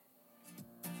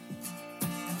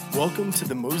Welcome to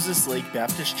the Moses Lake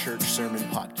Baptist Church Sermon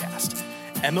Podcast.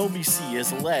 MLBC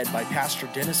is led by Pastor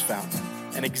Dennis Fountain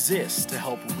and exists to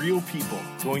help real people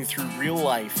going through real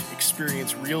life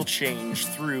experience real change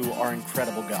through our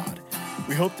incredible God.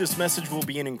 We hope this message will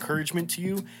be an encouragement to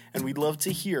you, and we'd love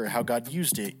to hear how God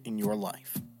used it in your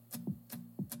life.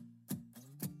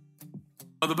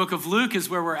 The book of Luke is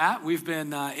where we're at. We've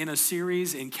been in a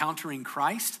series, Encountering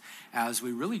Christ, as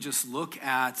we really just look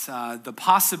at the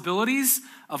possibilities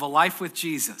of a life with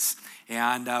Jesus.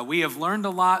 And we have learned a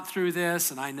lot through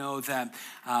this, and I know that,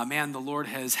 the Lord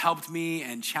has helped me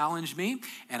and challenged me,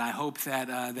 and I hope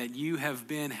that you have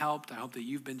been helped. I hope that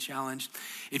you've been challenged.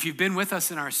 If you've been with us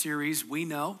in our series, we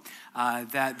know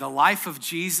that the life of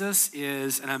Jesus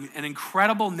is an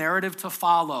incredible narrative to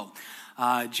follow.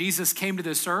 Jesus came to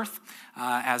this earth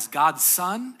as God's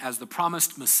son, as the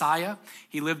promised Messiah.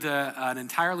 He lived an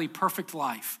entirely perfect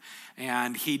life.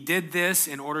 And he did this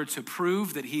in order to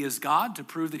prove that he is God, to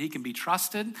prove that he can be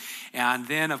trusted. And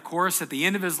then, of course, at the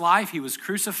end of his life, he was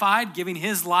crucified, giving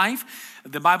his life.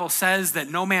 The Bible says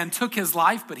that no man took his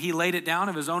life, but he laid it down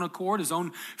of his own accord, his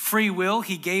own free will.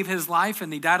 He gave his life,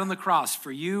 and he died on the cross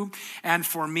for you and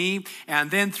for me.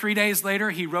 And then 3 days later,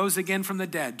 he rose again from the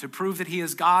dead to prove that he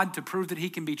is God, to prove that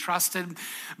he can be trusted.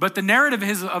 But the narrative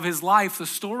of his life, the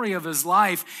story of his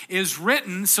life, is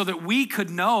written so that we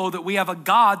could know that we have a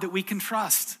God that we can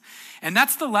trust. And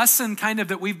that's the lesson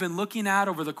that we've been looking at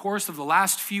over the course of the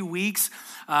last few weeks.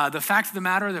 The fact of the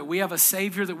matter that we have a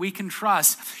Savior that we can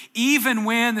trust. Even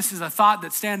when, this is a thought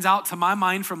that stands out to my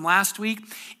mind from last week,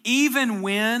 even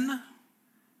when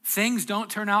things don't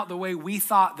turn out the way we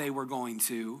thought they were going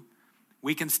to,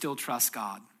 we can still trust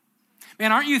God.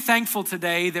 Man, aren't you thankful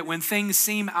today that when things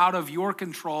seem out of your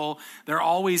control, they're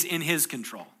always in His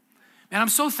control? And I'm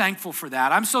so thankful for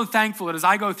that. I'm so thankful that as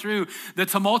I go through the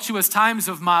tumultuous times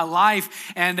of my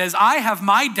life, and as I have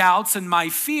my doubts and my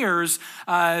fears,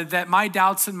 that my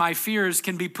doubts and my fears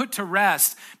can be put to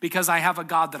rest because I have a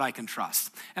God that I can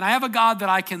trust. And I have a God that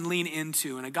I can lean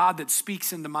into, and a God that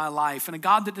speaks into my life, and a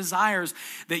God that desires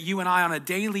that you and I on a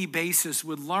daily basis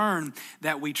would learn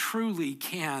that we truly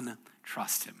can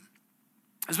trust Him.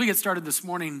 As we get started this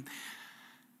morning,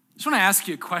 I just want to ask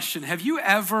you a question. Have you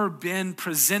ever been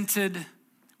presented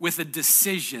with a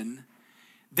decision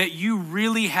that you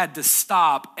really had to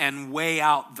stop and weigh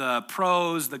out the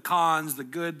pros, the cons, the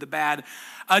good, the bad?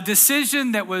 A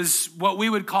decision that was what we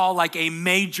would call like a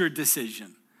major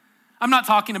decision. I'm not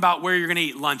talking about where you're going to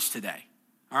eat lunch today.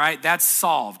 All right, that's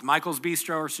solved. Michael's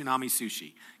Bistro or Tsunami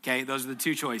Sushi. Okay, those are the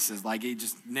two choices. Like, you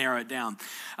just narrow it down.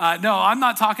 No, I'm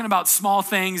not talking about small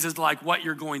things as like what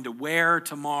you're going to wear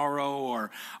tomorrow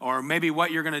or maybe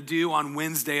what you're going to do on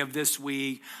Wednesday of this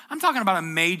week. I'm talking about a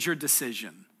major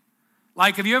decision.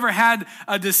 Like, have you ever had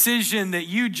a decision that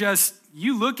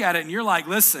you look at it and you're like,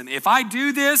 listen, if I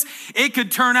do this, it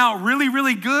could turn out really,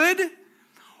 really good,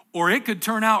 or it could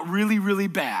turn out really, really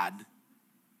bad.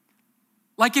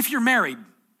 Like if you're married.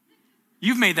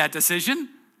 You've made that decision.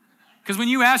 Because when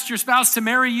you asked your spouse to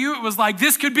marry you, it was like,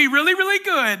 this could be really, really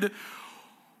good,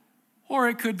 or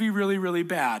it could be really, really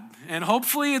bad. And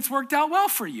hopefully it's worked out well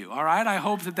for you, all right? I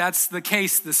hope that that's the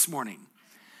case this morning.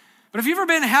 But have you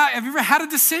ever had a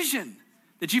decision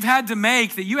that you've had to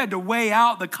make, that you had to weigh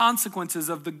out the consequences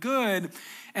of the good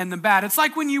and the bad? It's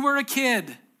like when you were a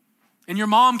kid and your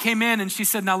mom came in and she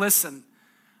said, now listen,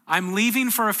 I'm leaving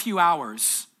for a few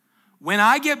hours. When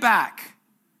I get back,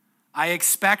 I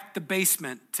expect the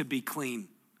basement to be clean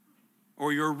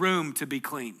or your room to be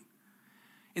clean.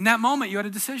 In that moment, you had a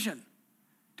decision.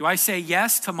 Do I say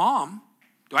yes to mom?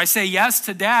 Do I say yes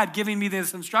to dad giving me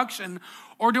this instruction?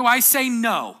 Or do I say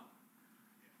no?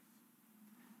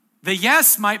 The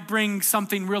yes might bring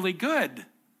something really good.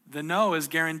 The no is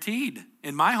guaranteed,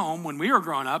 in my home when we were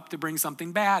growing up, to bring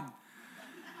something bad.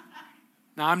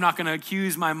 Now, I'm not going to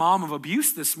accuse my mom of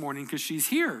abuse this morning because she's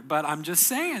here, but I'm just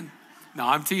saying. No,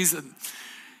 I'm teasing.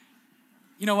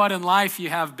 You know what? In life, you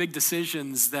have big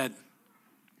decisions that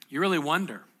you really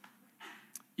wonder.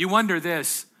 You wonder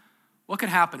this, what could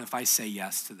happen if I say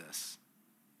yes to this?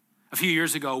 A few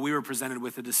years ago, we were presented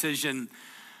with a decision.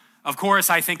 Of course,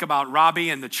 I think about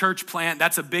Robbie and the church plant.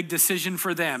 That's a big decision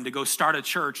for them to go start a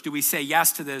church. Do we say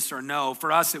yes to this or no?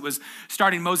 For us, it was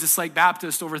starting Moses Lake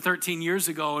Baptist over 13 years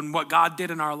ago and what God did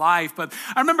in our life. But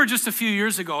I remember just a few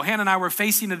years ago, Hannah and I were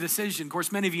facing a decision. Of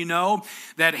course, many of you know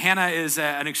that Hannah is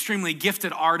an extremely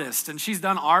gifted artist, and she's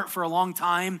done art for a long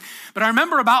time. But I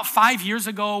remember about 5 years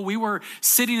ago, we were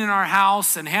sitting in our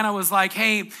house, and Hannah was like,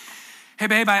 hey,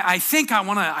 babe, I think I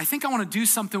want to do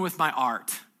something with my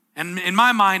art. And in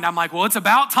my mind, I'm like, well, it's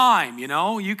about time,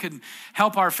 you can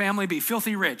help our family be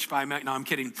filthy rich by, no, I'm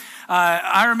kidding.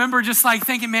 I remember just like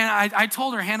thinking, man, I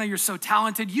told her, Hannah, you're so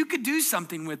talented. You could do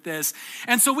something with this.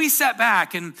 And so we sat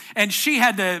back and she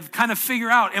had to kind of figure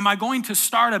out, am I going to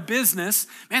start a business?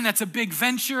 Man, that's a big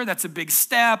venture. That's a big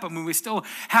step. I mean, we still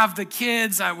have the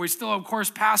kids. We're still, of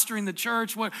course, pastoring the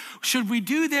church. What, should we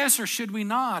do this or should we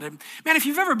not? And man, if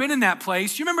you've ever been in that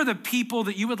place, you remember the people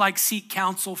that you would like seek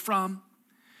counsel from?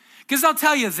 Because I'll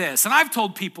tell you this, and I've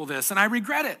told people this, and I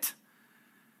regret it.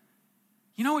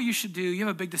 You know what you should do? You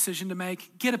have a big decision to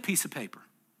make. Get a piece of paper.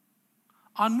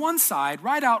 On one side,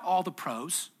 write out all the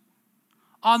pros.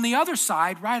 On the other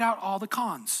side, write out all the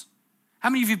cons. How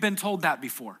many of you have been told that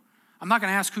before? I'm not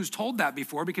going to ask who's told that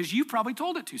before because you probably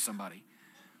told it to somebody.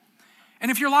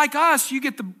 And if you're like us, you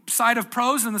get the side of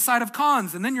pros and the side of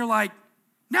cons, and then you're like,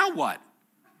 now what?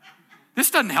 This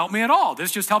doesn't help me at all.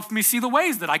 This just helps me see the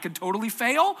ways that I could totally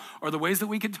fail or the ways that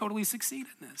we could totally succeed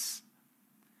in this.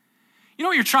 You know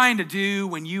what you're trying to do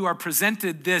when you are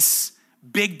presented this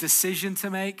big decision to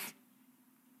make?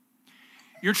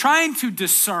 You're trying to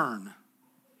discern,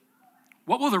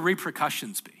 what will the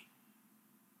repercussions be?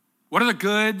 What are the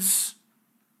goods?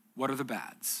 What are the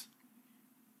bads?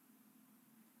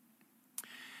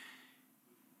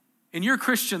 In your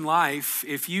Christian life,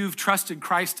 if you've trusted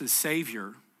Christ as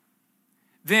Savior,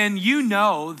 then you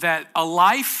know that a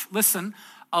life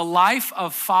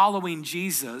of following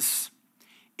Jesus,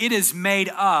 it is made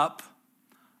up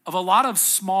of a lot of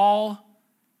small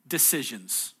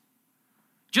decisions.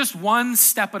 Just one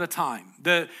step at a time.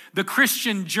 The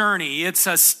Christian journey, it's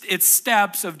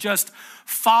steps of just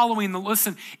following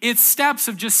it's steps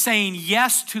of just saying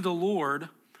yes to the Lord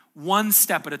one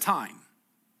step at a time.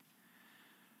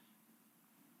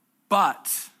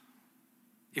 But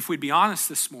if we'd be honest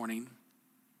this morning,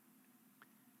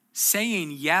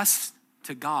 saying yes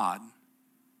to God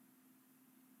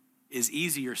is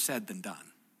easier said than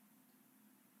done.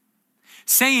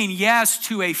 Saying yes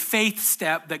to a faith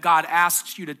step that God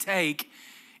asks you to take,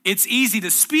 it's easy to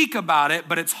speak about it,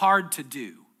 but it's hard to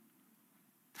do.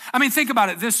 I mean, think about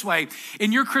it this way.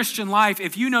 In your Christian life,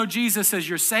 if you know Jesus as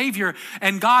your Savior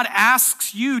and God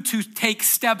asks you to take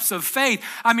steps of faith,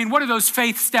 I mean, what do those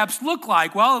faith steps look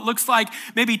like? Well, it looks like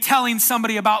maybe telling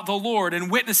somebody about the Lord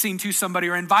and witnessing to somebody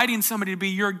or inviting somebody to be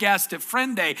your guest at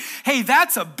Friend Day. Hey,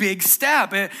 that's a big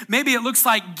step. Maybe it looks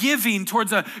like giving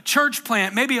towards a church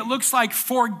plant. Maybe it looks like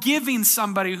forgiving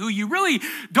somebody who you really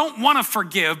don't want to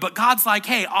forgive, but God's like,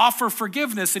 hey, offer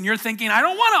forgiveness. And you're thinking, I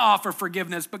don't want to offer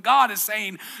forgiveness, but God is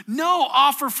saying, no,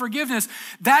 offer forgiveness.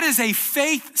 That is a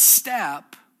faith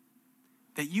step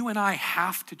that you and I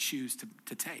have to choose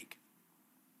to take.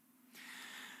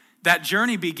 That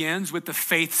journey begins with the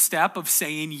faith step of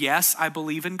saying, yes, I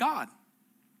believe in God.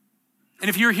 And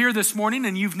if you're here this morning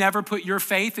and you've never put your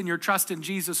faith and your trust in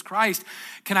Jesus Christ,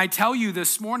 can I tell you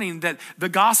this morning that the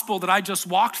gospel that I just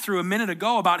walked through a minute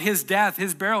ago about his death,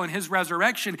 his burial, and his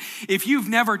resurrection, if you've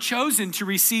never chosen to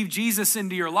receive Jesus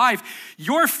into your life,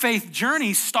 your faith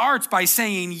journey starts by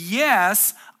saying,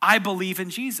 yes, I believe in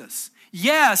Jesus.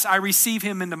 Yes, I receive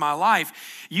him into my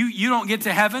life. You don't get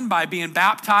to heaven by being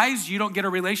baptized. You don't get a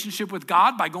relationship with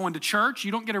God by going to church.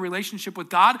 You don't get a relationship with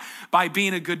God by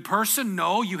being a good person.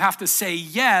 No, you have to say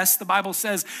yes. The Bible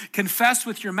says, confess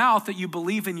with your mouth that you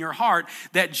believe in your heart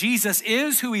that Jesus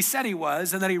is who he said he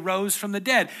was and that he rose from the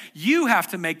dead. You have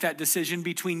to make that decision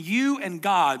between you and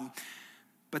God,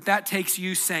 but that takes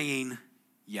you saying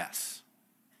yes.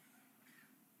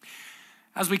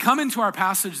 As we come into our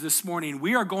passage this morning,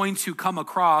 we are going to come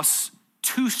across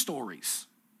two stories.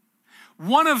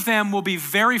 One of them will be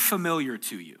very familiar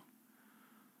to you.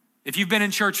 If you've been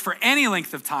in church for any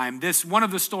length of time, one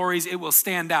of the stories, it will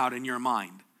stand out in your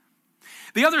mind.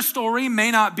 The other story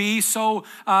may not be so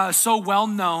well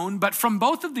known, but from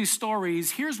both of these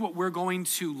stories, here's what we're going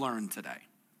to learn today.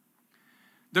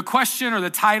 The question or the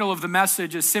title of the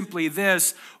message is simply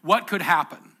this: what could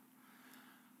happen?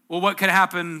 Well, what could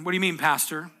happen? What do you mean,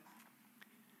 Pastor?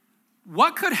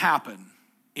 What could happen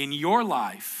in your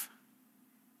life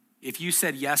if you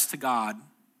said yes to God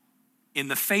in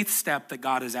the faith step that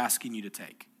God is asking you to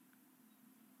take?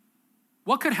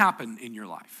 What could happen in your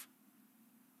life?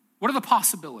 What are the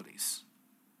possibilities?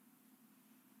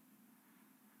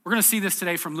 We're going to see this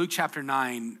today from Luke chapter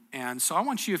 9. And so I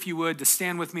want you, if you would, to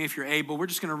stand with me if you're able. We're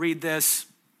just going to read this.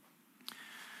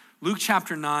 Luke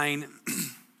chapter 9.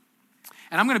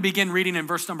 And I'm going to begin reading in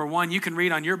verse number 1. You can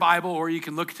read on your Bible or you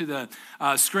can look to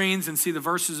the screens and see the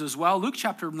verses as well. Luke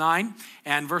chapter 9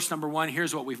 and verse number 1,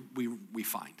 here's what we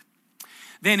find.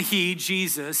 Then he,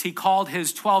 Jesus, he called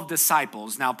his 12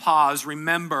 disciples. Now pause,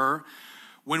 remember,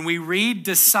 When we read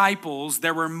disciples,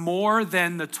 there were more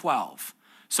than the 12.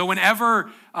 So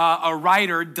whenever a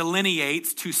writer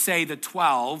delineates to say the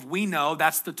 12, we know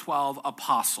that's the 12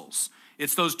 apostles.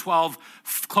 It's those 12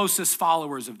 closest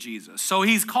followers of Jesus. So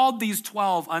he's called these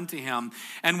 12 unto him.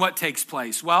 And what takes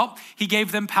place? Well, he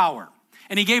gave them power.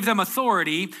 And he gave them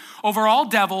authority over all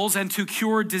devils and to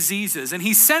cure diseases. And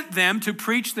he sent them to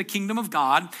preach the kingdom of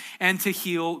God and to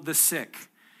heal the sick.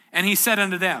 And he said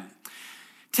unto them,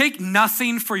 take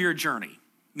nothing for your journey.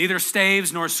 Neither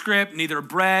staves nor scrip, neither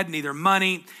bread, neither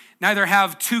money, neither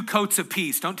have 2 coats of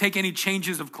peace. Don't take any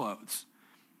changes of clothes.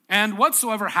 And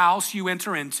whatsoever house you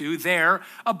enter into, there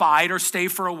abide or stay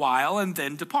for a while and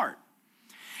then depart.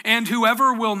 And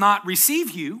whoever will not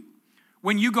receive you,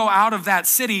 when you go out of that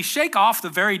city, shake off the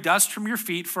very dust from your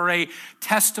feet for a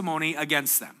testimony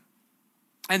against them.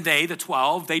 And they, the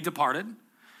 12, they departed.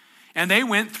 And they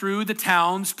went through the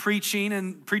towns preaching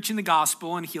the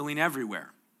gospel and healing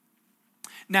everywhere.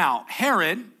 Now,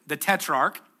 Herod, the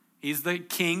tetrarch, he's the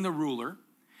king, the ruler,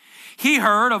 he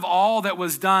heard of all that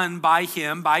was done by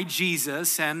him, by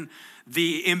Jesus, and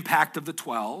the impact of the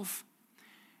 12.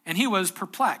 And he was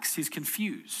perplexed, he's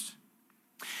confused.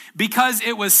 Because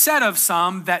it was said of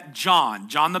some that John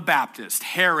the Baptist,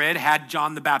 Herod had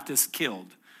John the Baptist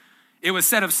killed. It was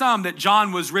said of some that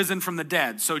John was risen from the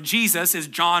dead. So Jesus is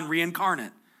John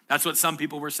reincarnate. That's what some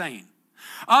people were saying.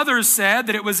 Others said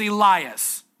that it was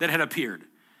Elias that had appeared.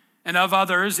 And of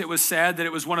others, it was said that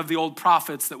it was one of the old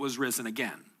prophets that was risen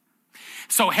again.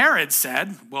 So Herod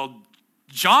said, well,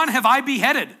 John have I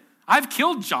beheaded. I've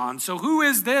killed John. So who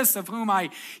is this of whom I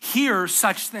hear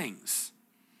such things?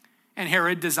 And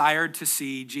Herod desired to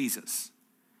see Jesus.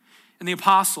 And the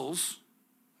apostles,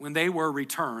 when they were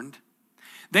returned,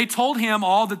 they told him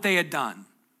all that they had done.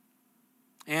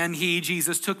 And he,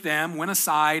 Jesus, took them, went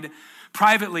aside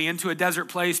privately into a desert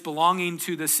place belonging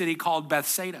to the city called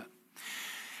Bethsaida.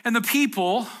 And the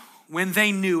people, when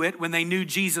they knew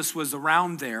Jesus was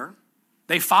around there,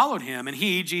 they followed him, and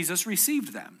he, Jesus,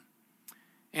 received them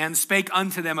and spake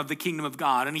unto them of the kingdom of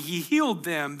God. And he healed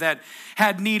them that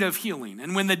had need of healing.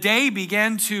 And when the day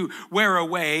began to wear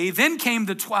away, then came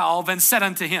the 12 and said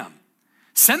unto him,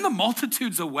 send the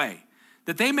multitudes away,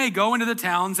 that they may go into the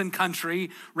towns and country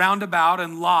round about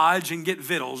and lodge and get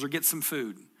victuals or get some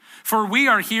food. For we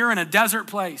are here in a desert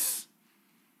place.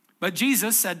 But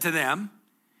Jesus said to them,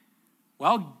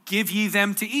 well, give ye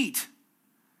them to eat.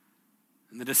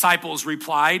 And the disciples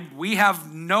replied, we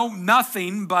have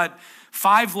nothing but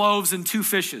 5 loaves and 2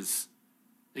 fishes,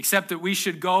 except that we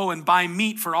should go and buy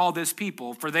meat for all this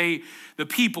people, for the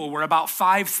people were about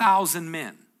 5,000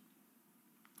 men.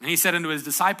 And he said unto his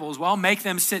disciples, well, make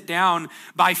them sit down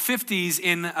by 50s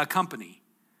in a company.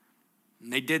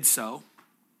 And they did so.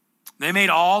 They made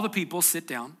all the people sit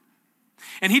down.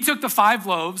 And he took the 5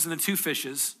 loaves and the 2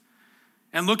 fishes,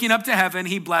 and looking up to heaven,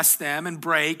 he blessed them and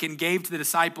brake and gave to the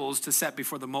disciples to set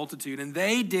before the multitude. And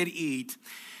they did eat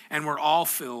and were all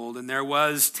filled. And there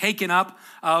was taken up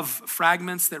of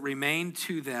fragments that remained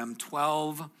to them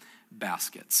 12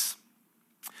 baskets.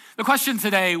 The question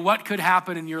today, what could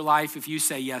happen in your life if you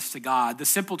say yes to God? The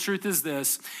simple truth is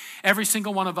this: every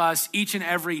single one of us, each and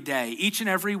every day, each and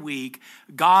every week,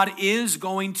 God is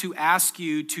going to ask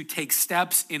you to take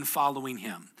steps in following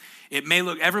him. It may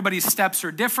look, everybody's steps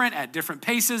are different at different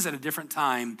paces at a different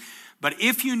time. But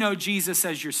if you know Jesus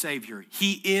as your Savior,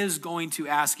 he is going to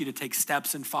ask you to take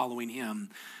steps in following him.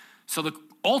 So the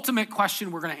ultimate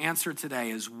question we're going to answer today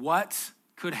is, what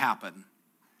could happen?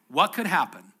 What could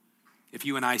happen if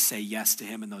you and I say yes to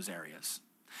him in those areas?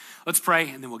 Let's pray,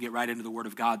 and then we'll get right into the word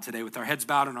of God today with our heads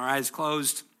bowed and our eyes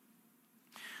closed.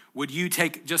 Would you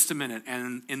take just a minute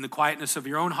and in the quietness of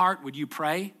your own heart, would you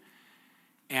pray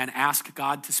and ask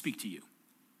God to speak to you?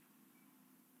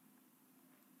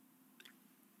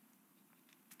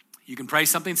 You can pray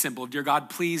something simple. Dear God,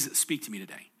 please speak to me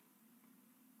today.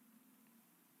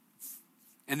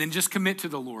 And then just commit to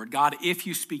the Lord. God, if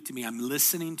you speak to me, I'm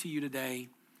listening to you today,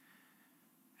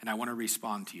 and I want to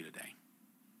respond to you today.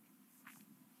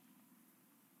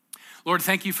 Lord,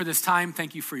 thank you for this time.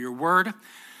 Thank you for your word.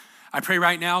 I pray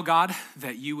right now, God,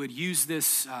 that you would use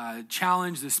this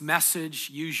challenge, this message,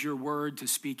 use your word to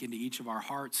speak into each of our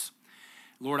hearts.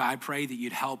 Lord, I pray that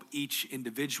you'd help each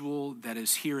individual that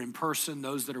is here in person,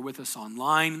 those that are with us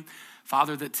online.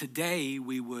 Father, that today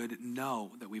we would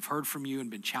know that we've heard from you and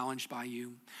been challenged by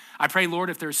you. I pray, Lord,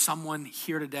 if there's someone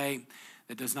here today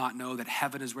that does not know that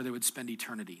heaven is where they would spend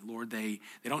eternity, Lord, they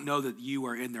don't know that you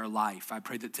are in their life. I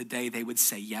pray that today they would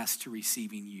say yes to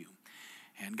receiving you.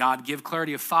 And God, give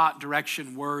clarity of thought,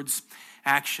 direction, words,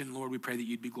 action. Lord, we pray that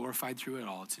you'd be glorified through it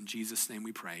all. It's in Jesus' name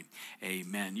we pray.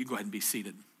 Amen. You go ahead and be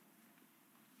seated.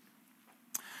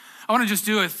 I want to just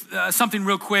do something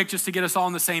real quick just to get us all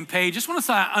on the same page. Just want us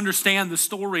to understand the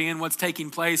story and what's taking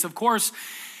place. Of course,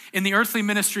 in the earthly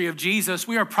ministry of Jesus,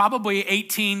 we are probably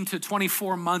 18 to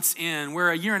 24 months in.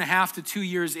 We're a year and a half to 2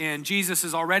 years in. Jesus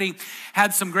has already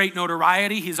had some great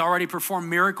notoriety. He's already performed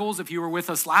miracles. If you were with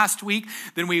us last week,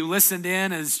 then we listened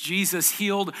in as Jesus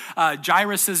healed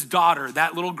Jairus' daughter,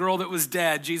 that little girl that was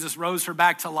dead. Jesus rose her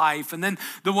back to life. And then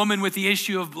the woman with the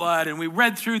issue of blood. And we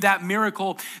read through that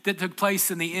miracle that took place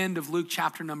in the end of Luke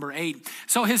chapter number 8.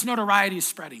 So his notoriety is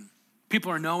spreading. People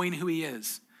are knowing who he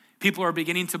is. People are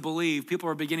beginning to believe. People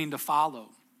are beginning to follow.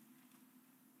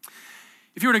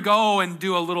 If you were to go and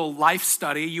do a little life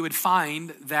study, you would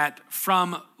find that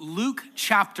from Luke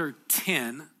chapter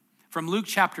 10,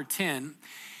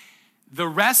 the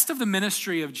rest of the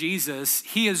ministry of Jesus,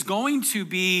 he is going to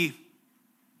be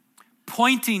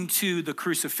pointing to the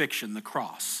crucifixion, the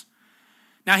cross.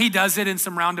 Now, he does it in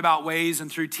some roundabout ways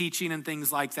and through teaching and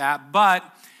things like that, but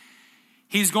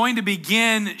he's going to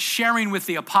begin sharing with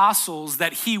the apostles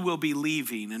that he will be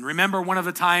leaving. And remember, one of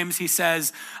the times he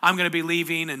says, I'm going to be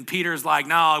leaving, and Peter's like,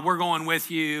 no, we're going with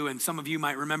you. And some of you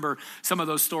might remember some of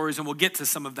those stories, and we'll get to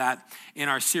some of that in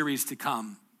our series to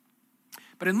come.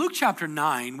 But in Luke chapter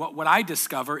 9, what I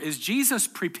discover is Jesus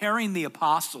preparing the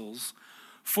apostles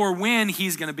for when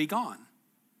he's going to be gone.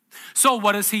 So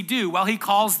what does he do? Well, he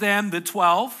calls them the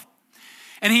 12,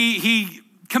 and he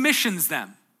commissions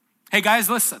them. Hey, guys,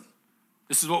 listen.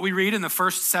 This is what we read in the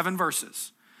first 7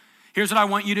 verses. Here's what I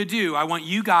want you to do. I want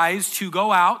you guys to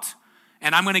go out,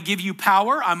 and I'm going to give you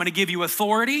power. I'm going to give you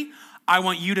authority. I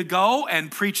want you to go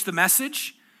and preach the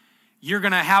message. You're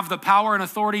going to have the power and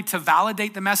authority to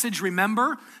validate the message.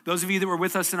 Remember, those of you that were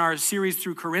with us in our series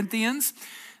through Corinthians,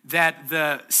 that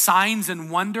the signs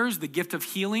and wonders, the gift of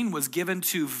healing was given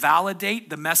to validate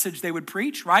the message they would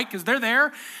preach, right? Because they're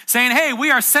there saying, hey,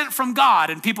 we are sent from God.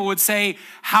 And people would say,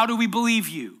 how do we believe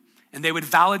you? And they would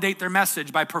validate their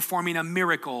message by performing a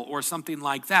miracle or something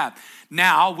like that.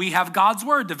 Now we have God's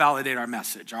word to validate our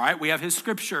message, all right? We have his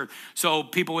scripture. So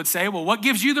people would say, well, what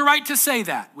gives you the right to say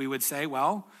that? We would say,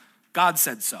 well, God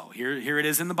said so. Here it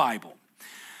is in the Bible.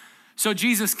 So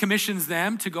Jesus commissions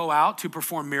them to go out to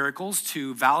perform miracles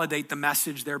to validate the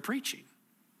message they're preaching.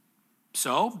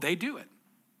 So they do it.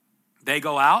 They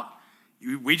go out.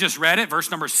 We just read it,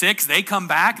 verse number 6. They come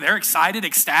back. They're excited,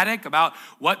 ecstatic about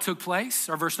what took place,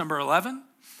 or verse number 11.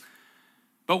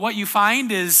 But what you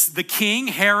find is the king,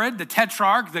 Herod, the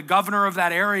tetrarch, the governor of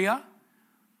that area,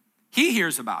 he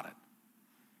hears about it.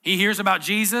 He hears about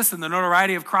Jesus and the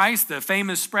notoriety of Christ, the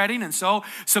fame is spreading, and so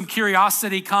some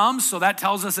curiosity comes. So that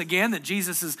tells us again that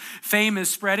Jesus' fame is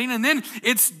spreading. And then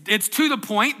it's to the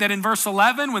point that in verse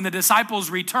 11, when the disciples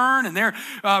return and they're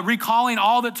recalling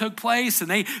all that took place,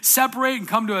 and they separate and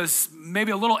come to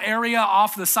maybe a little area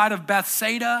off the side of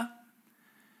Bethsaida,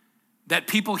 that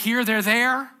people hear they're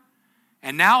there,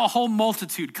 and now a whole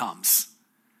multitude comes.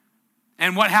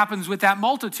 And what happens with that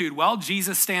multitude? Well,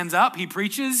 Jesus stands up, he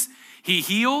preaches, he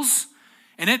heals,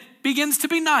 and it begins to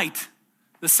be night.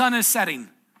 The sun is setting.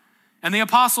 And the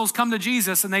apostles come to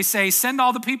Jesus and they say, send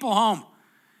all the people home.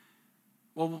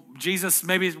 Well, Jesus,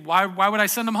 maybe, why would I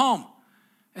send them home?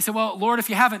 They said, well, Lord, if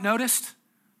you haven't noticed,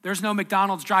 there's no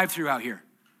McDonald's drive-thru out here.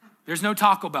 There's no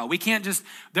Taco Bell.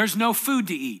 There's no food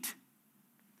to eat.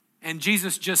 And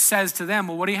Jesus just says to them,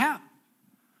 well, what do you have?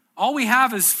 All we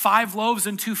have is 5 loaves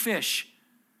and 2 fish.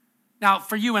 Now,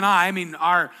 for you and I mean,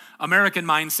 our American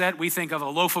mindset, we think of a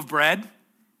loaf of bread.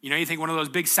 You know, you think one of those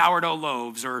big sourdough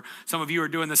loaves, or some of you are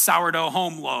doing the sourdough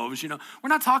home loaves. You know, we're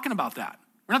not talking about that.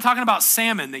 We're not talking about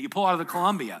salmon that you pull out of the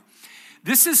Columbia.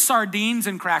 This is sardines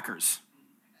and crackers.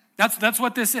 That's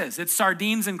what this is. It's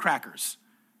sardines and crackers.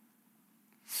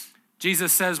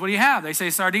 Jesus says, what do you have? They say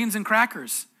sardines and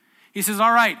crackers. He says,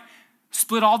 all right,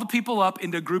 split all the people up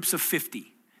into groups of 50.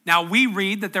 Now, we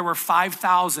read that there were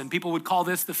 5,000. People would call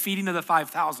this the feeding of the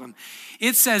 5,000.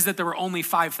 It says that there were only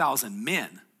 5,000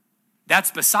 men. That's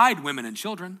beside women and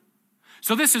children.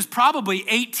 So this is probably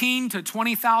 18 to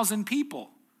 20,000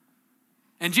 people.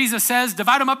 And Jesus says,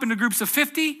 divide them up into groups of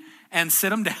 50 and sit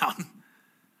them down.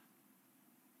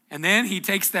 And then he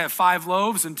takes that 5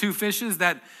 loaves and 2 fishes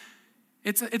that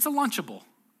it's a Lunchable.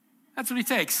 That's what he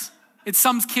takes. It's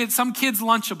some kid's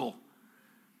Lunchable.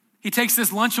 He takes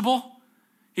this Lunchable.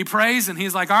 He prays and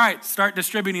he's like, all right, start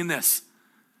distributing this.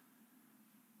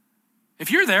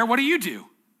 If you're there, what do?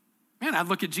 Man, I'd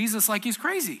look at Jesus like he's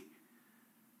crazy.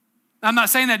 I'm not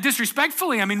saying that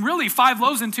disrespectfully. I mean, really, 5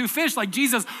 loaves and 2 fish, like,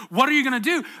 Jesus, what are you going to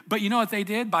do? But you know what they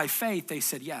did? By faith, they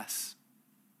said yes.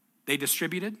 They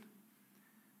distributed.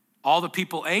 All the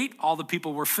people ate. All the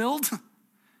people were filled.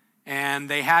 And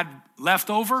they had left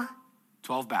over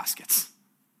 12 baskets.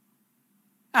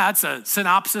 That's a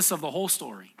synopsis of the whole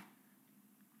story.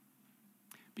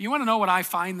 But you want to know what I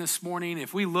find this morning?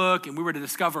 If we look and we were to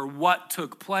discover what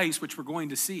took place, which we're going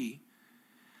to see,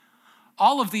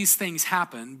 all of these things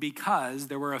happened because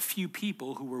there were a few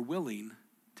people who were willing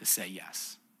to say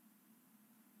yes.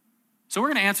 So we're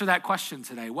going to answer that question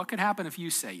today. What could happen if you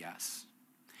say yes?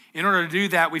 In order to do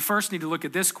that, we first need to look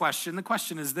at this question. The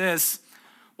question is this: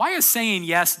 why is saying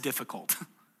yes difficult?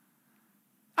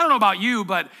 I don't know about you,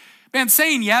 but man,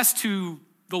 saying yes to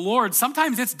the Lord,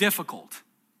 sometimes it's difficult.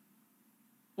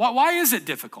 Why is it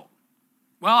difficult?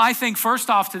 Well, I think first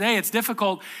off today, it's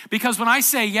difficult because when I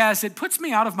say yes, it puts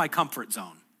me out of my comfort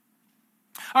zone.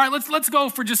 All right, let's go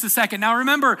for just a second. Now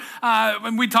remember,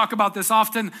 when we talk about this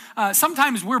often,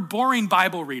 sometimes we're boring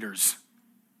Bible readers.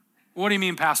 What do you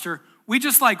mean, Pastor? We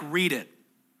just read it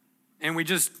and we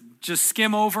just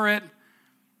skim over it.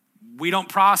 We don't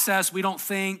process, we don't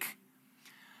think.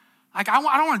 I don't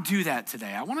want to do that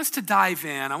today. I want us to dive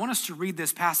in. I want us to read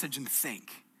this passage and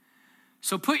think.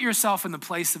 So put yourself in the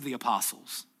place of the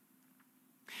apostles.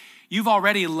 You've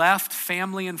already left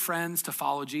family and friends to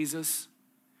follow Jesus.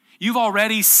 You've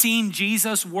already seen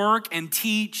Jesus work and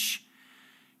teach.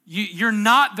 You're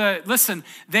not listen,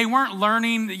 they weren't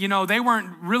learning, they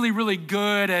weren't really, really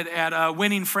good at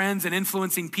winning friends and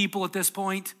influencing people at this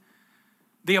point.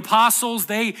 The apostles,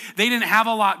 they didn't have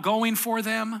a lot going for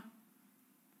them.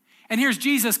 And here's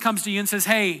Jesus comes to you and says,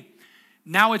 hey,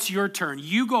 now it's your turn.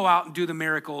 You go out and do the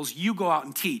miracles. You go out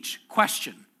and teach.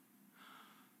 Question: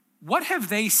 what have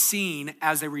they seen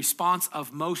as a response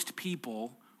of most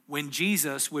people when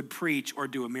Jesus would preach or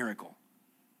do a miracle?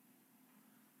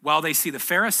 Well, they see the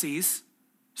Pharisees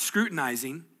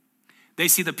scrutinizing. They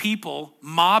see the people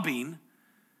mobbing.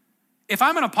 If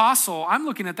I'm an apostle, I'm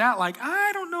looking at that like,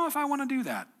 I don't know if I want to do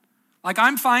that.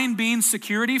 I'm fine being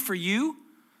security for you,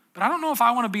 but I don't know if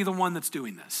I want to be the one that's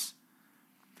doing this.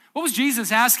 What was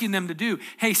Jesus asking them to do?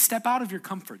 Hey, step out of your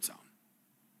comfort zone.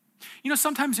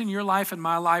 Sometimes in your life and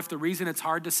my life, the reason it's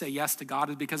hard to say yes to God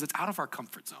is because it's out of our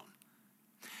comfort zone.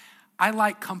 I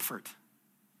like comfort.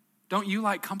 Don't you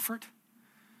like comfort?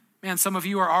 Man, some of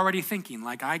you are already thinking,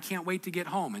 I can't wait to get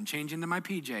home and change into my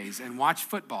PJs and watch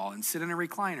football and sit in a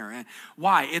recliner. And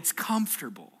why? It's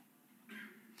comfortable.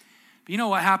 But you know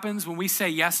what happens when we say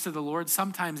yes to the Lord?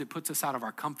 Sometimes it puts us out of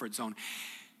our comfort zone.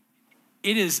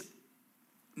 It is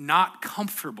not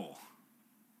comfortable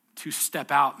to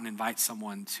step out and invite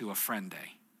someone to a friend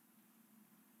day.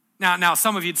 Now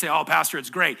some of you'd say, oh, Pastor, it's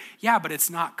great. Yeah, but it's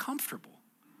not comfortable.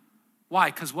 Why?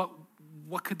 Because what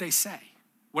could they say?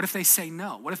 What if they say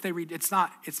no? What if they read? It's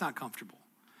not comfortable.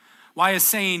 Why is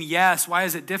saying yes? Why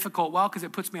is it difficult? Well, because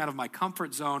it puts me out of my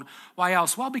comfort zone. Why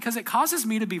else? Well, because it causes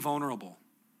me to be vulnerable.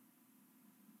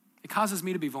 It causes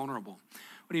me to be vulnerable.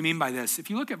 What do you mean by this? If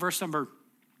you look at verse number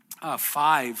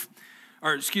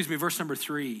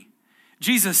 3,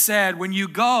 Jesus said, when you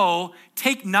go,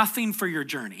 take nothing for your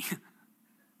journey.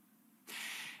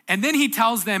 And then he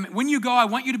tells them, when you go, I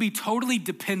want you to be totally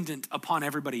dependent upon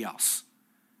everybody else.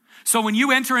 So when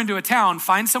you enter into a town,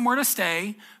 find somewhere to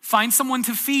stay, find someone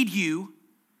to feed you,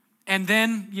 and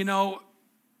then,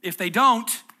 if they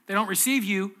don't receive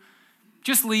you,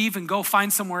 just leave and go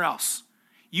find somewhere else.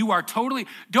 You are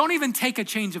don't even take a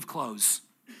change of clothes.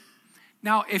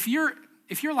 Now, if you're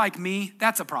like me,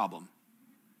 that's a problem.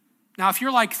 Now, if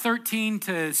you're 13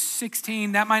 to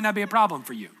 16, that might not be a problem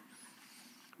for you.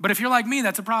 But if you're like me,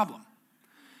 that's a problem.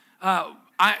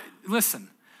 Listen,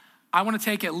 I want to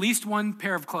take at least one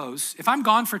pair of clothes. If I'm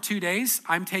gone for 2 days,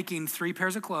 I'm taking 3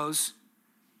 pairs of clothes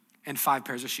and 5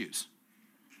 pairs of shoes.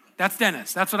 That's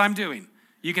Dennis. That's what I'm doing.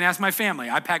 You can ask my family.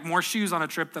 I pack more shoes on a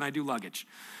trip than I do luggage.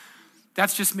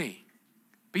 That's just me.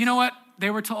 But you know what they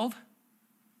were told?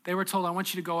 They were told, I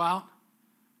want you to go out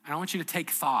and I want you to take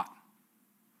thought.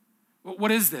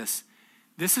 What is this?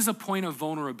 This is a point of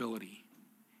vulnerability.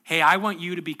 Hey, I want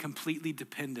you to be completely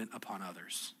dependent upon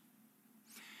others.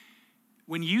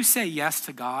 When you say yes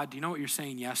to God, do you know what you're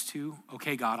saying yes to?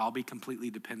 Okay, God, I'll be completely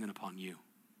dependent upon you.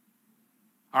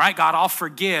 All right, God, I'll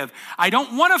forgive. I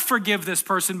don't want to forgive this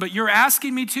person, but you're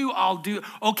asking me to, I'll do.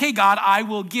 Okay, God, I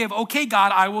will give. Okay,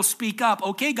 God, I will speak up.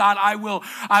 Okay, God, I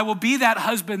will be that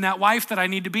husband, that wife that I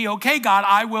need to be. Okay, God,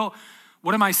 I will.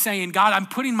 What am I saying? God, I'm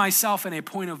putting myself in a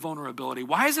point of vulnerability.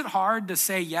 Why is it hard to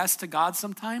say yes to God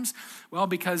sometimes? Well,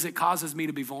 because it causes me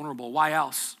to be vulnerable. Why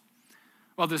else?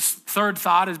 Well, this third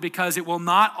thought is because it will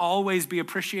not always be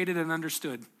appreciated and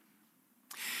understood.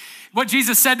 What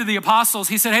Jesus said to the apostles,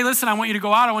 he said, hey, listen, I want you to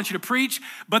go out, I want you to preach,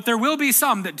 but there will be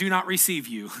some that do not receive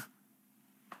you.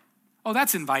 Oh,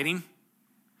 that's inviting.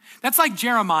 That's like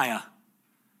Jeremiah.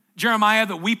 Jeremiah,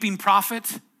 the weeping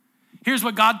prophet. Here's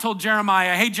what God told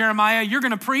Jeremiah. Hey, Jeremiah, you're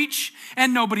going to preach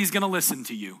and nobody's going to listen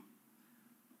to you.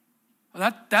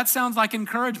 Well, that sounds like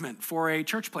encouragement for a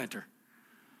church planter.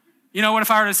 You know, what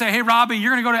if I were to say, hey, Robbie,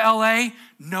 you're going to go to LA?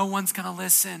 No one's going to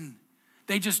listen.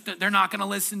 They're not going to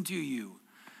listen to you.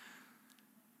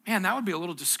 Man, that would be a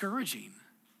little discouraging.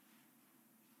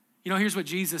 You know, here's what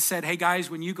Jesus said. Hey, guys,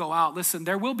 when you go out, listen,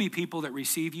 there will be people that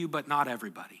receive you, but not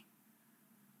everybody.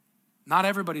 Not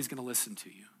everybody's going to listen to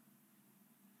you.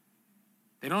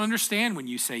 They don't understand when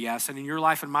you say yes. And in your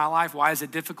life and my life, why is it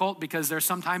difficult? Because there's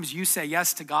sometimes you say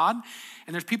yes to God,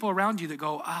 and there's people around you that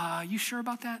go, you sure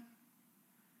about that?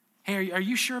 Hey, are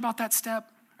you sure about that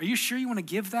step? Are you sure you want to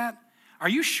give that? Are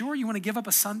you sure you want to give up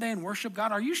a Sunday and worship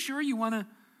God? Are you sure you want to?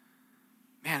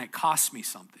 Man, it costs me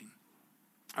something.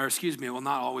 Or excuse me, it will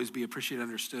not always be appreciated,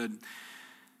 understood.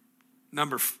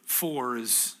 Number 4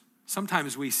 is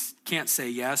sometimes we can't say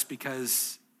yes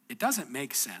because it doesn't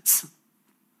make sense.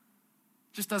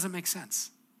 It just doesn't make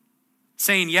sense.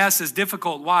 Saying yes is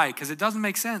difficult. Why? Because it doesn't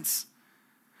make sense.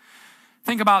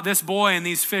 Think about this boy and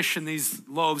these fish and these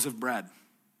loaves of bread.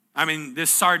 I mean, this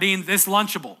sardine, this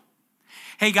Lunchable.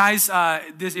 Hey guys,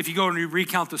 if you go and you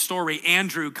recount the story,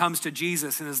 Andrew comes to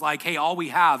Jesus and is like, hey, all we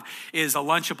have is a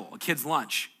Lunchable, a kid's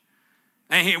lunch.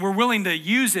 And we're willing to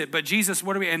use it, but Jesus,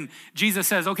 and Jesus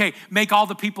says, okay, make all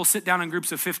the people sit down in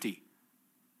groups of 50.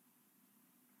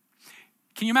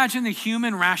 Can you imagine the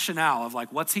human rationale of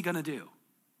like, what's he gonna do?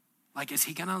 Like, is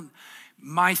he gonna,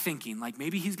 my thinking, like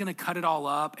maybe he's gonna cut it all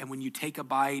up, and when you take a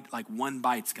bite, like one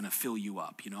bite's gonna fill you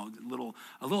up, you know,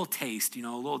 a little taste, you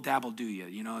know, a little dabble do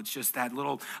you know, it's just that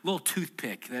little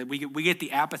toothpick that we get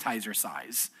the appetizer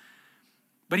size.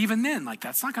 But even then, like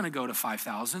that's not gonna go to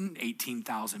 5,000,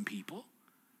 18,000 people.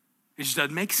 It just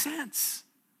doesn't make sense.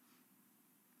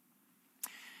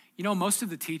 You know, most of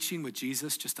the teaching with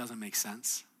Jesus just doesn't make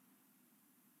sense.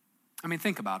 I mean,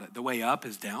 think about it. The way up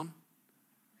is down.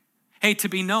 Hey, to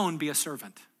be known, be a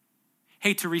servant.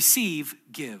 Hey, to receive,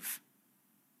 give.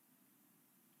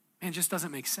 Man, it just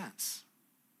doesn't make sense.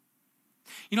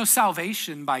 You know,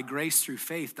 salvation by grace through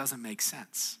faith doesn't make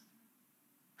sense.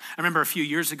 I remember a few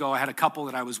years ago, I had a couple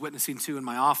that I was witnessing to in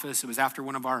my office. It was after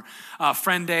one of our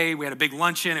friend day. We had a big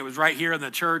luncheon. It was right here in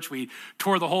the church. We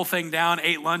tore the whole thing down,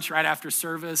 ate lunch right after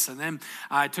service. And then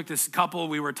I took this couple.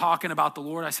 We were talking about the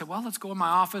Lord. I said, well, let's go in my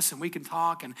office and we can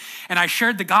talk. And I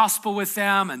shared the gospel with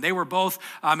them. And they were both,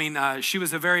 she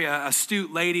was a very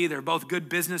astute lady. They're both good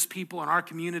business people in our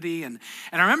community. And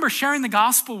I remember sharing the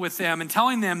gospel with them and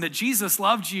telling them that Jesus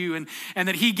loved you and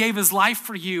that he gave his life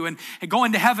for you. And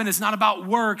going to heaven is not about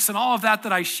works and all of that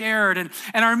I shared. And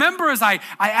I remember as I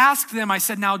asked them, I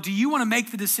said, now, do you want to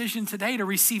make the decision today to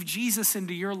receive Jesus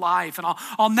into your life? And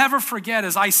I'll never forget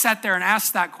as I sat there and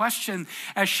asked that question,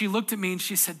 as she looked at me and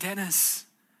she said, Dennis,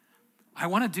 I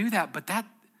want to do that, but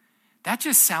that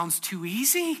just sounds too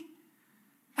easy.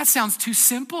 That sounds too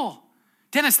simple.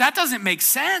 Dennis, that doesn't make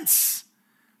sense.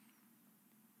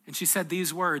 And she said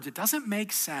these words, it doesn't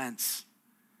make sense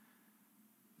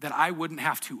that I wouldn't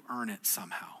have to earn it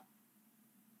somehow.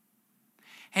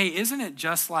 Hey, isn't it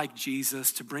just like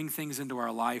Jesus to bring things into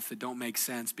our life that don't make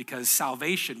sense? Because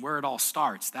salvation, where it all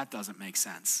starts, that doesn't make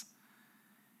sense.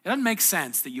 It doesn't make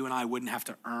sense that you and I wouldn't have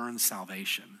to earn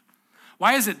salvation.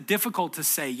 Why is it difficult to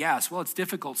say yes? Well, it's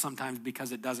difficult sometimes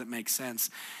because it doesn't make sense.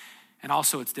 And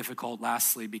also it's difficult,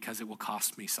 lastly, because it will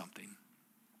cost me something.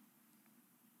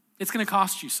 It's going to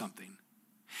cost you something.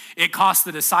 It cost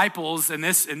the disciples in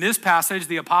this passage,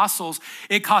 the apostles,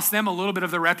 it cost them a little bit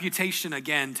of their reputation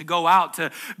again to go out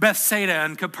to Bethsaida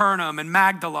and Capernaum and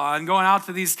Magdala and going out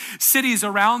to these cities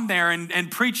around there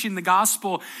and preaching the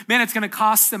gospel. Man, it's going to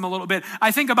cost them a little bit.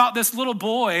 I think about this little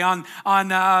boy on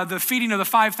the feeding of the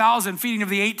 5,000, feeding of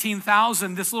the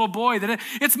 18,000, this little boy, that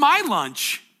it's my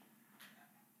lunch.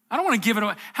 I don't want to give it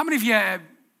away. How many of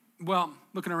you,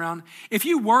 looking around, if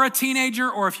you were a teenager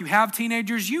or if you have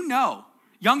teenagers, you know,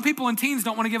 young people and teens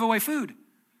don't want to give away food.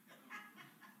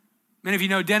 Many of you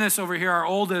know Dennis over here, our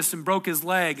oldest, and broke his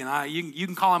leg. And you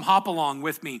can call him Hopalong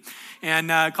with me and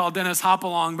call Dennis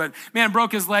Hopalong. But man,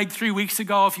 broke his leg 3 weeks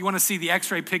ago. If you want to see the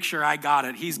x-ray picture, I got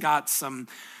it. He's got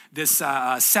this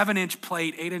 7-inch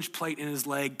plate, 8-inch plate in his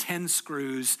leg, 10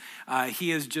 screws.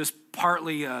 He is just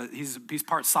partly, he's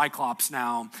part Cyclops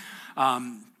now.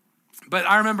 But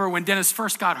I remember when Dennis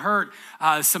first got hurt,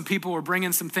 some people were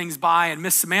bringing some things by, and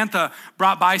Miss Samantha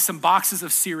brought by some boxes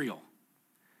of cereal.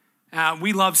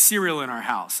 We love cereal in our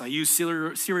house. I use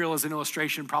cereal as an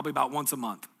illustration probably about once a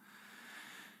month.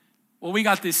 Well, we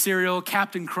got this cereal,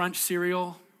 Captain Crunch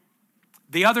cereal.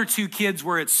 The other 2 kids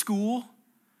were at school.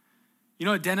 You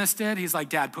know what Dennis did? He's like,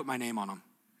 Dad, put my name on them.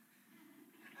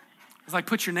 I was like,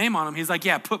 put your name on them? He's like,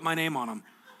 yeah, put my name on them.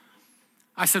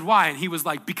 I said, why? And he was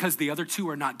like, because the other two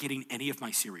are not getting any of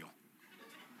my cereal.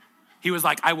 He was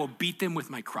like, I will beat them with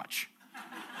my crutch.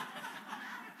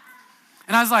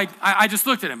 And I was like, I just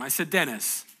looked at him. I said,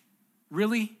 Dennis,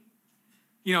 really?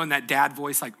 You know, in that dad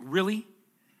voice, like, really?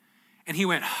 And he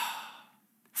went,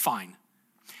 fine.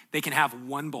 They can have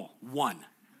one bowl, one.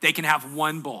 They can have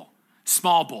one bowl,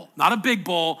 small bowl, not a big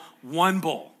bowl, one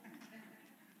bowl.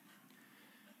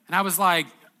 And I was like,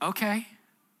 okay.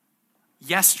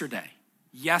 Yesterday,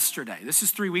 this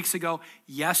is 3 weeks ago,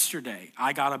 yesterday,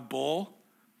 I got a bowl.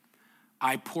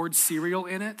 I poured cereal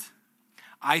in it.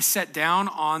 I sat down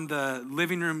on the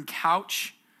living room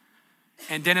couch,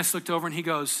 and Dennis looked over and he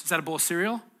goes, is that a bowl of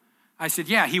cereal? I said,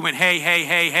 yeah. He went,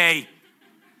 hey.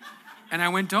 And I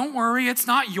went, don't worry, it's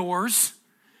not yours.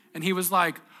 And he was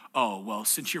like, oh, well,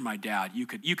 since you're my dad, you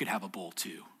could have a bowl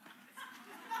too.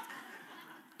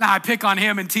 Now, I pick on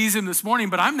him and tease him this morning,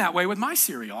 but I'm that way with my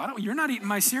cereal. You're not eating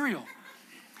my cereal.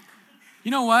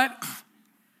 You know what?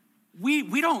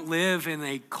 We don't live in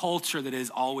a culture that is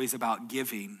always about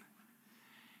giving.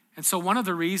 And so one of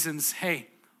the reasons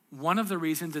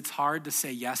it's hard to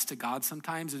say yes to God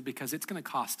sometimes is because it's going to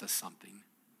cost us something.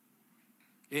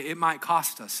 It might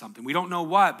cost us something. We don't know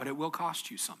what, but it will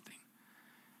cost you something.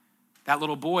 That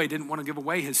little boy didn't want to give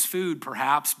away his food,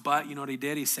 perhaps, but you know what he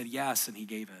did? He said yes, and he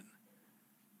gave it.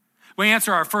 We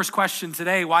answer our first question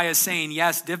today, why is saying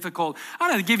yes difficult? I'm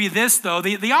going to give you this, though,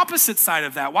 the opposite side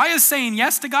of that. Why is saying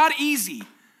yes to God easy?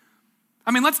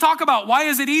 I mean, let's talk about why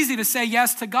is it easy to say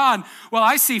yes to God? Well,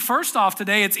 I see first off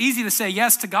today, it's easy to say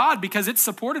yes to God because it's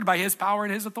supported by his power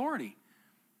and his authority.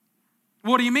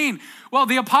 What do you mean? Well,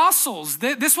 the apostles,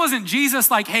 this wasn't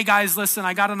Jesus like, hey guys, listen,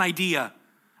 I got an idea.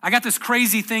 I got this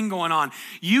crazy thing going on.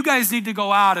 You guys need to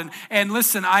go out and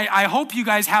listen, I hope you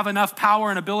guys have enough power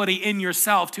and ability in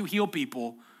yourself to heal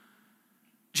people.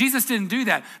 Jesus didn't do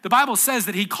that. The Bible says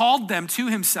that he called them to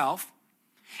himself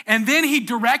and then he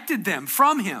directed them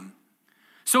from him.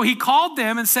 So he called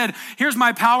them and said, here's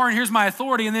my power and here's my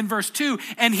authority. And then verse 2,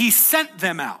 and he sent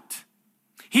them out.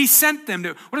 He sent them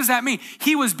to, what does that mean?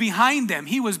 He was behind them.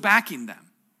 He was backing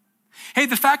them. Hey,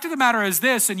 the fact of the matter is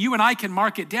this, and you and I can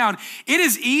mark it down. It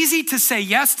is easy to say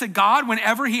yes to God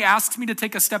whenever he asks me to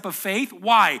take a step of faith.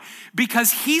 Why?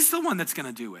 Because he's the one that's going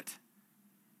to do it.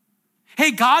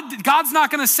 Hey, God's not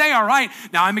going to say, all right,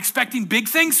 now I'm expecting big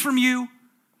things from you.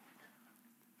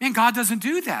 Man, God doesn't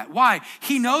do that. Why?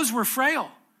 He knows we're frail.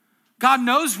 God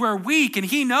knows we're weak, and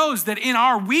he knows that in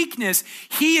our weakness,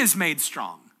 he is made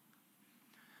strong.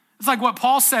 It's like what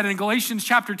Paul said in Galatians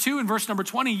chapter 2 and verse number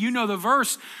 20. You know the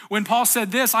verse when Paul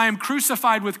said this, I am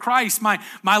crucified with Christ. My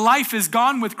life is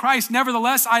gone with Christ.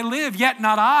 Nevertheless, I live, yet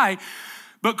not I,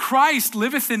 but Christ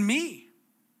liveth in me.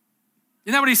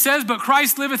 Isn't that what he says? But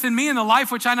Christ liveth in me, and the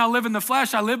life which I now live in the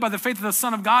flesh, I live by the faith of the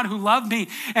Son of God who loved me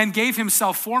and gave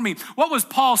himself for me. What was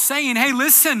Paul saying? Hey,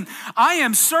 listen, I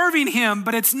am serving him,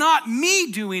 but it's not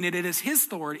me doing it. It is his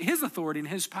authority and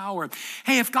his power.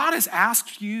 Hey, if God has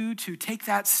asked you to take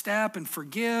that step and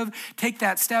forgive, take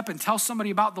that step and tell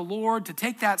somebody about the Lord, to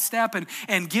take that step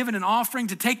and give it an offering,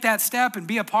 to take that step and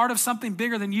be a part of something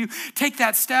bigger than you, take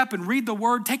that step and read the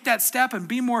word, take that step and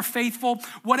be more faithful,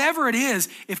 whatever it is,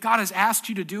 if God has asked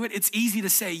you to do it, it's easy to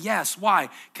say yes. Why?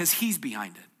 Because he's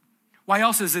behind it. Why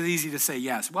else is it easy to say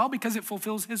yes? Well, because it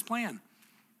fulfills his plan.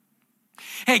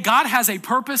 Hey, God has a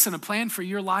purpose and a plan for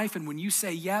your life, and when you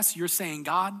say yes, you're saying,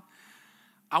 God,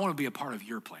 I want to be a part of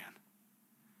your plan.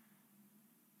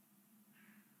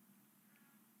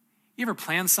 You ever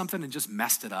planned something and just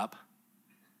messed it up?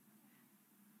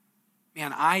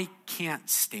 Man, I can't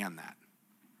stand that.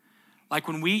 Like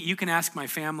when you can ask my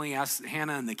family, ask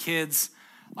Hannah and the kids,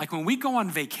 like when we go on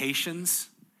vacations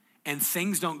and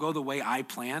things don't go the way I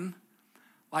plan,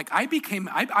 like I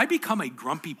become a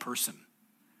grumpy person.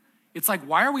 It's like,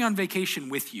 why are we on vacation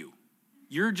with you?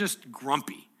 You're just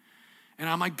grumpy. And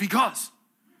I'm like, because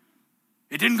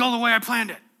it didn't go the way I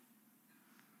planned it.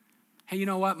 Hey, you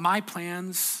know what? My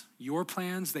plans, your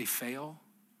plans, they fail.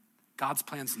 God's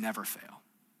plans never fail.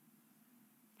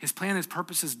 His plan, his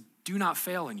purposes do not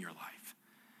fail in your life.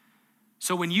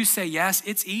 So when you say yes,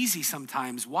 it's easy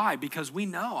sometimes. Why? Because we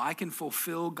know I can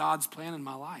fulfill God's plan in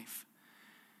my life.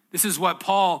 This is what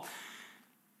Paul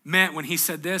meant when he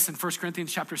said this in 1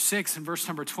 Corinthians chapter 6 and verse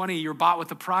number 20, you're bought with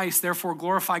a price, therefore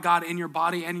glorify God in your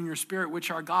body and in your spirit,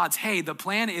 which are God's. Hey, the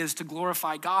plan is to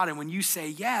glorify God, and when you say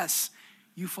yes,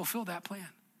 you fulfill that plan.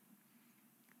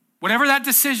 Whatever that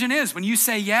decision is, when you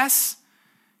say yes,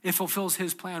 it fulfills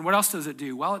his plan. What else does it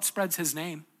do? Well, it spreads his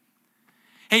name.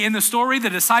 Hey, in the story, the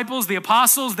disciples, the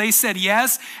apostles, they said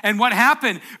yes. And what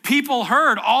happened? People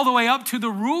heard all the way up to the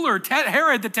ruler,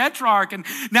 Herod the Tetrarch. And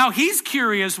now he's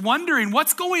curious, wondering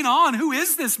what's going on? Who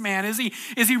is this man? Is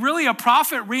he really a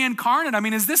prophet reincarnate? I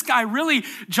mean, is this guy really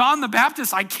John the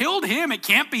Baptist? I killed him. It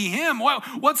can't be him.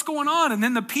 What's going on? And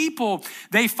then the people,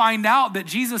 they find out that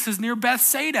Jesus is near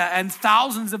Bethsaida and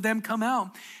thousands of them come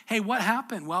out. Hey, what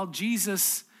happened? Well,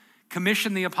 Jesus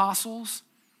commissioned the apostles.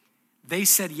 They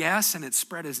said yes, and it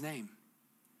spread his name.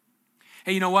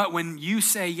 Hey, you know what? When you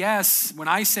say yes, when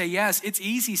I say yes, it's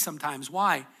easy sometimes.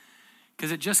 Why?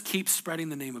 Because it just keeps spreading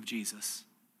the name of Jesus.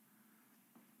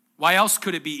 Why else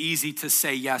could it be easy to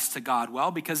say yes to God?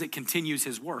 Well, because it continues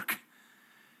his work.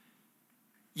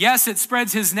 Yes, it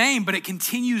spreads his name, but it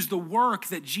continues the work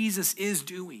that Jesus is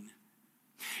doing.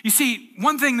 You see,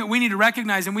 one thing that we need to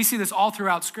recognize, and we see this all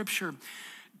throughout Scripture,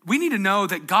 we need to know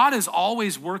that God is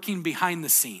always working behind the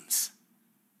scenes.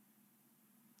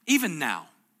 Even now,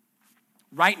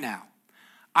 right now,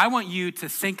 I want you to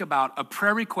think about a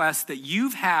prayer request that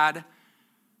you've had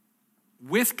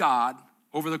with God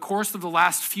over the course of the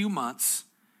last few months,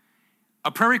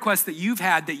 a prayer request that you've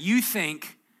had that you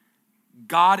think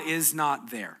God is not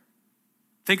there.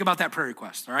 Think about that prayer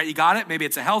request, all right? You got it? Maybe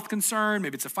it's a health concern,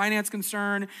 maybe it's a finance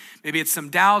concern, maybe it's some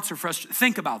doubts or frustration.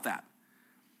 Think about that.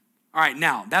 All right,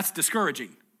 now, that's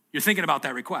discouraging. You're thinking about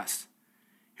that request.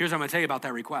 Here's what I'm going to tell you about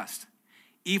that request.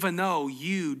 Even though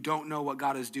you don't know what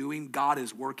God is doing, God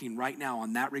is working right now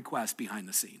on that request behind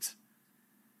the scenes.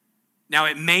 Now,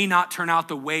 it may not turn out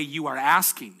the way you are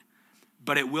asking,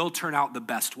 but it will turn out the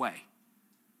best way.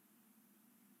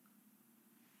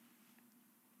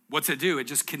 What's it do? It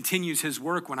just continues his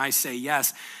work when I say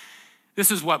yes. This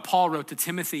is what Paul wrote to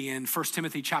Timothy in 1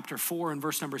 Timothy chapter 4 and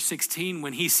verse number 16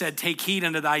 when he said, take heed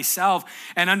unto thyself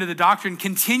and unto the doctrine,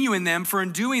 continue in them, for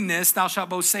in doing this thou shalt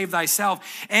both save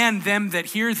thyself and them that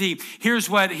hear thee. Here's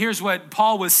what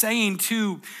Paul was saying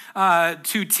to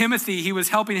Timothy. He was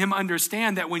helping him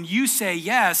understand that when you say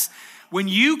yes, when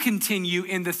you continue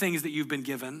in the things that you've been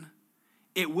given,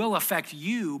 it will affect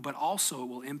you, but also it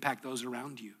will impact those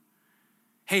around you.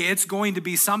 Hey, it's going to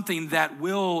be something that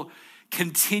will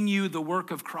continue the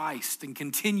work of Christ and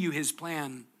continue his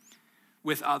plan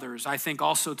with others. I think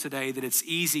also today that it's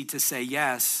easy to say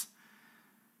yes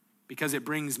because it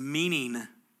brings meaning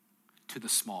to the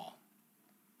small.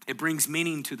 It brings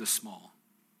meaning to the small.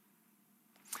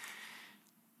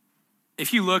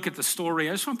 If you look at the story,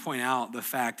 I just want to point out the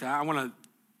fact, I want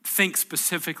to think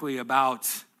specifically about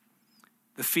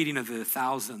the feeding of the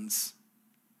thousands.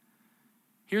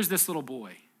 Here's this little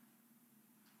boy.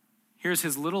 Here's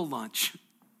his little lunch,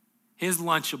 his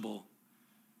Lunchable,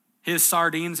 his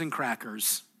sardines and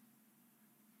crackers.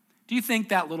 Do you think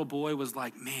that little boy was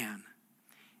like, man,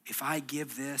 if I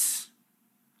give this,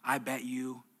 I bet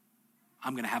you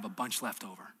I'm going to have a bunch left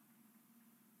over?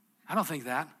 I don't think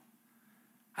that.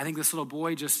 I think this little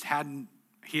boy just had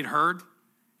heard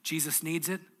Jesus needs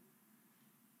it.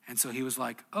 And so he was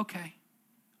like, okay,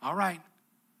 all right,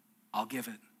 I'll give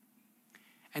it.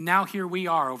 And now here we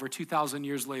are over 2,000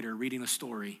 years later reading a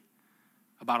story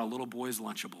about a little boy's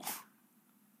Lunchable.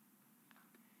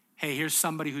 Hey, here's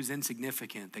somebody who's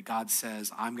insignificant that God says,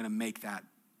 I'm going to make that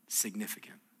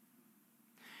significant.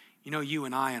 You know, you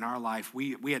and I in our life,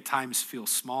 we at times feel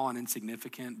small and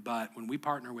insignificant, but when we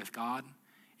partner with God,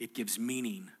 it gives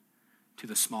meaning to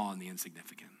the small and the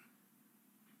insignificant.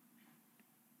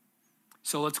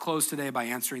 So let's close today by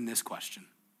answering this question.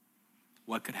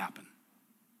 What could happen?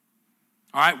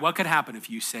 All right, what could happen if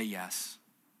you say yes?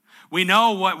 We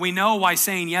know why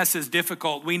saying yes is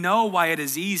difficult. We know why it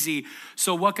is easy.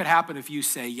 So what could happen if you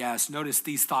say yes? Notice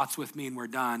these thoughts with me and we're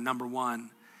done. Number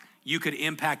one, you could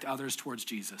impact others towards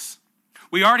Jesus.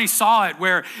 We already saw it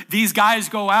where these guys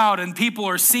go out and people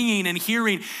are seeing and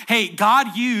hearing, hey,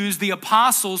 God used the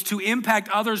apostles to impact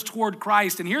others toward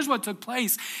Christ. And here's what took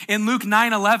place in Luke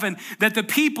 9:11, that the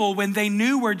people, when they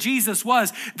knew where Jesus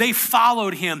was, they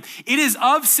followed him. It is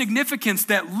of significance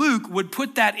that Luke would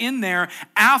put that in there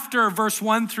after verse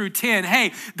 1 through 10.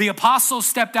 Hey, the apostles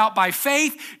stepped out by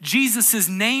faith, Jesus'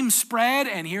 name spread,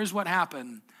 and here's what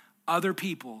happened. Other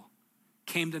people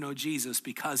came to know Jesus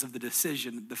because of the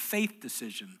decision, the faith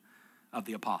decision of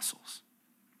the apostles.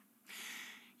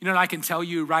 You know what I can tell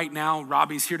you right now?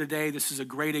 Robbie's here today. This is a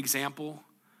great example.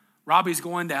 Robbie's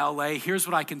going to LA. Here's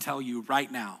what I can tell you right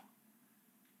now.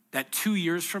 That 2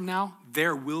 years from now,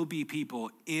 there will be people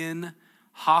in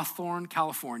Hawthorne,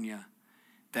 California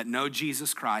that know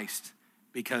Jesus Christ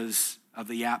because of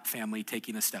the Yap family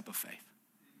taking a step of faith.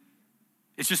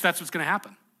 It's just that's what's going to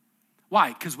happen. Why?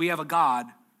 Because we have a God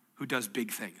who does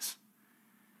big things.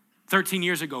 13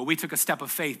 years ago, we took a step of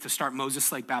faith to start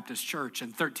Moses Lake Baptist Church,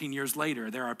 and 13 years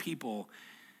later, there are people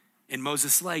in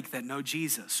Moses Lake that know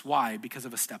Jesus. Why? Because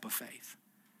of a step of faith.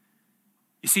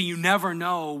 You see, you never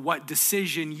know what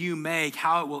decision you make,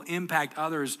 how it will impact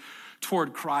others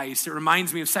toward Christ. It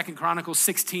reminds me of 2 Chronicles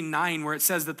 16:9, where it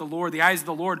says that the eyes of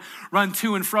the Lord run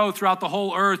to and fro throughout the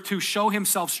whole earth to show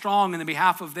himself strong in the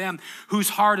behalf of them whose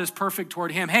heart is perfect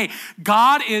toward him. Hey,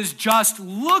 God is just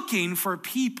looking for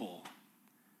people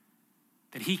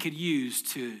that he could use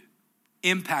to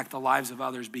impact the lives of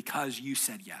others because you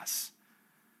said yes.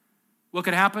 What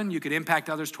could happen? You could impact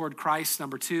others toward Christ.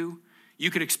 Number 2, you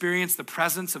could experience the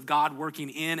presence of God working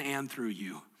in and through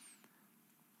you.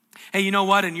 Hey, you know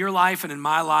what? In your life and in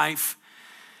my life,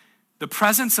 the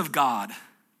presence of God,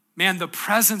 man, the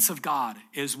presence of God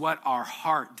is what our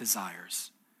heart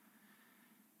desires.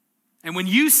 And when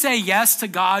you say yes to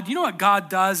God, you know what God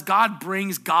does? God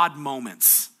brings God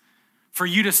moments for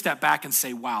you to step back and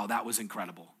say, wow, that was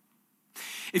incredible.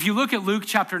 If you look at Luke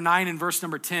chapter 9 and verse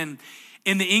number 10,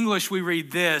 in the English, we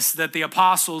read this, that the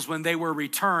apostles, when they were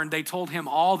returned, they told him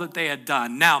all that they had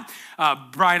done. Now,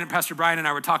 Pastor Brian and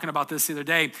I were talking about this the other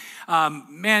day.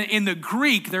 Man, in the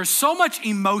Greek, there's so much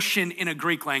emotion in a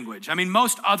Greek language. I mean,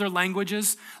 most other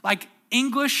languages, like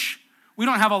English, we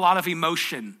don't have a lot of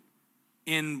emotion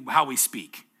in how we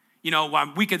speak. You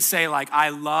know, we could say like, I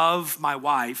love my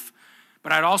wife,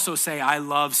 but I'd also say I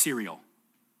love cereal.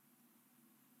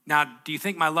 Now, do you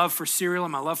think my love for cereal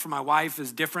and my love for my wife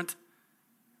is different?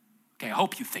 Okay, I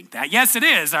hope you think that. Yes, it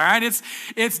is, all right?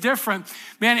 It's different.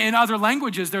 Man, in other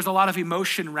languages, there's a lot of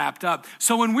emotion wrapped up.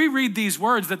 So when we read these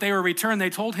words that they were returned, they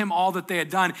told him all that they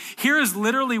had done. Here is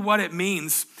literally what it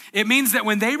means. It means that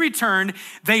when they returned,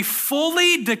 they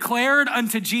fully declared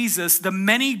unto Jesus the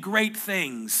many great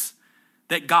things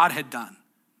that God had done.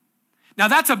 Now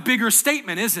that's a bigger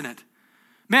statement, isn't it?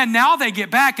 Man, now they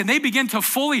get back and they begin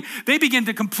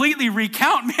to completely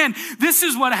recount, man, this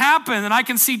is what happened. And I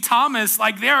can see Thomas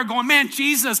like there going, man,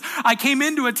 Jesus, I came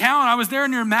into a town. I was there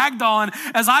near Magdala. And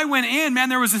as I went in, man,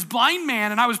 there was this blind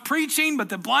man and I was preaching, but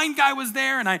the blind guy was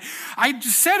there. And I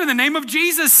just said in the name of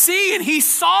Jesus, see, and he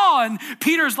saw. And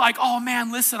Peter's like, oh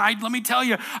man, listen, let me tell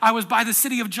you, I was by the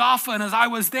city of Jaffa. And as I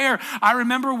was there, I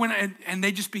remember and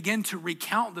they just begin to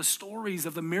recount the stories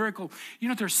of the miracle. You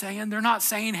know what they're saying? They're not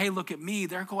saying, hey, look at me.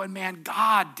 They're going, man,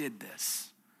 God did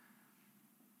this.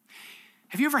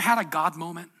 Have you ever had a God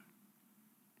moment?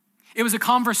 It was a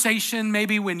conversation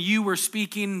maybe when you were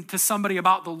speaking to somebody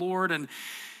about the Lord and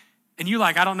you're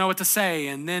like, I don't know what to say.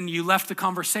 And then you left the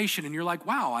conversation and you're like,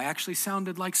 wow, I actually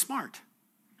sounded like smart.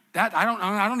 That I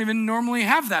don't even normally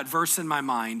have that verse in my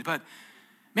mind, but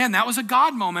man, that was a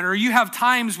God moment. Or you have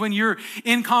times when you're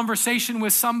in conversation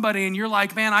with somebody and you're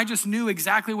like, man, I just knew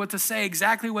exactly what to say,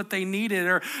 exactly what they needed.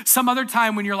 Or some other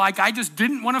time when you're like, I just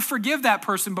didn't want to forgive that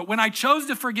person. But when I chose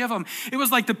to forgive them, it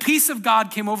was like the peace of God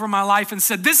came over my life and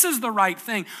said, this is the right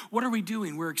thing. What are we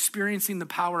doing? We're experiencing the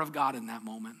power of God in that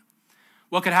moment.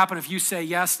 What could happen if you say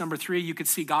yes? Number 3, you could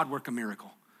see God work a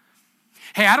miracle.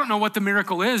 Hey, I don't know what the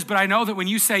miracle is, but I know that when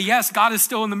you say yes, God is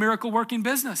still in the miracle working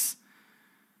business.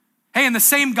 Hey, and the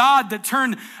same God that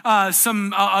turned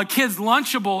a kid's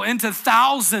Lunchable into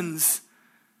thousands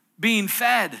being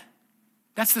fed,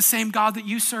 that's the same God that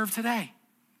you serve today.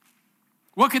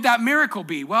 What could that miracle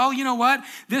be? Well, you know what?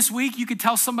 This week you could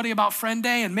tell somebody about Friend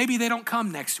Day and maybe they don't come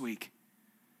next week.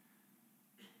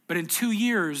 But in 2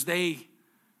 years, they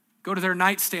go to their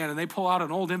nightstand and they pull out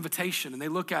an old invitation and they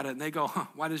look at it and they go,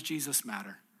 why does Jesus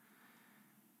matter?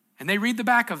 And they read the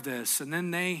back of this and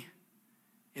then they,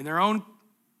 in their own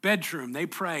bedroom, they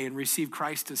pray and receive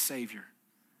Christ as Savior.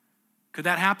 Could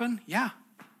that happen? Yeah.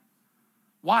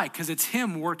 Why? Because it's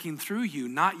him working through you,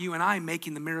 not you and I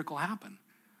making the miracle happen.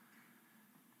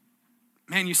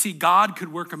 Man, you see, God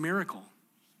could work a miracle.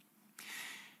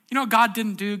 You know what God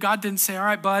didn't do? God didn't say, all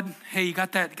right, bud, hey, you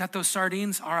got those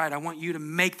sardines? All right, I want you to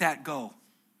make that go.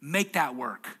 Make that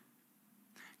work.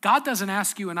 God doesn't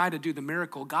ask you and I to do the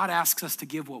miracle. God asks us to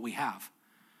give what we have.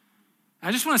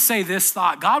 I just want to say this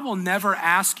thought. God will never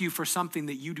ask you for something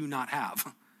that you do not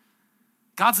have.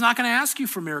 God's not going to ask you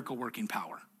for miracle working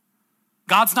power.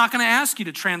 God's not going to ask you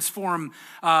to transform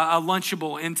a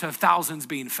Lunchable into thousands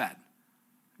being fed.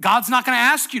 God's not going to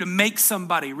ask you to make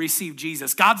somebody receive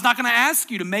Jesus. God's not going to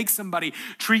ask you to make somebody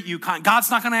treat you kind.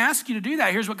 God's not going to ask you to do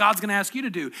that. Here's what God's going to ask you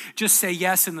to do. Just say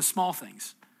yes in the small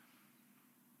things.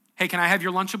 Hey, can I have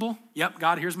your Lunchable? Yep,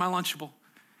 God, here's my Lunchable.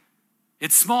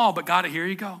 It's small, but God, here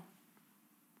you go.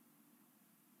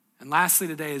 And lastly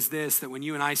today is this, that when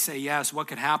you and I say yes, what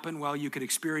could happen? Well, you could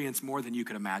experience more than you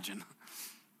could imagine.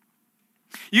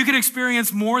 You could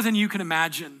experience more than you could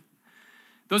imagine.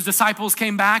 Those disciples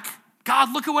came back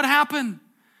God, look at what happened.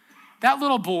 That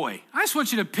little boy, I just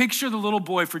want you to picture the little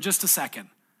boy for just a second.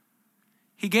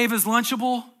 He gave his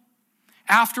Lunchable.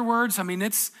 Afterwards,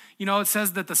 it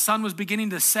says that the sun was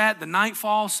beginning to set, the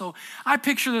nightfall. So I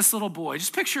picture this little boy.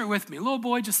 Just picture it with me. A little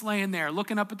boy just laying there,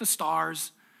 looking up at the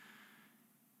stars.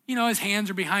 His hands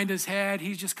are behind his head.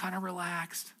 He's just kind of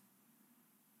relaxed.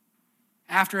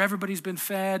 After everybody's been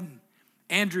fed,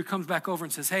 Andrew comes back over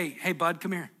and says, hey, bud,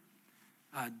 come here.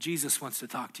 Jesus wants to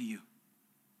talk to you.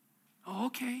 Oh,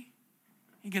 okay.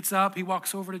 He gets up. He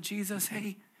walks over to Jesus.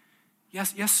 Hey,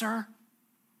 yes, sir.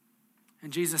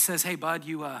 And Jesus says, hey, bud,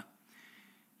 you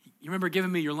remember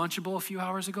giving me your Lunchable a few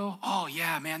hours ago? Oh,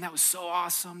 yeah, man, that was so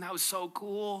awesome. That was so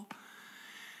cool.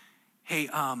 Hey,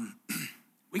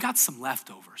 we got some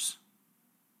leftovers.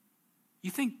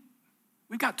 You think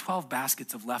we've got 12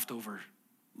 baskets of leftover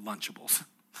Lunchables.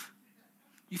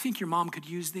 You think your mom could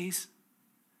use these?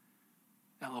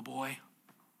 That little boy.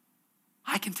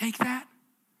 I can take that?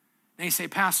 And you say,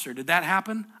 Pastor, did that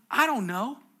happen? I don't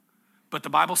know. But the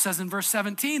Bible says in verse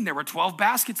 17, there were 12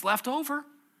 baskets left over.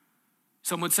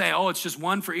 Some would say, it's just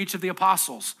one for each of the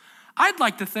apostles. I'd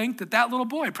like to think that little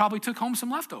boy probably took home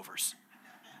some leftovers.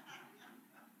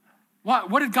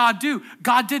 What did God do?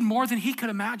 God did more than he could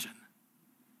imagine.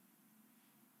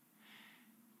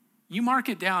 You mark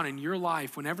it down in your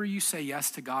life, whenever you say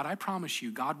yes to God, I promise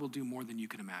you, God will do more than you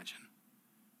can imagine.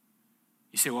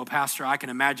 You say, well, Pastor, I can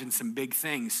imagine some big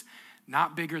things.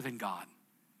 Not bigger than God.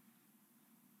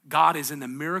 God is in the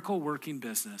miracle working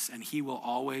business, and he will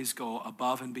always go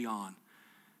above and beyond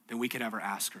than we could ever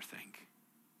ask or think.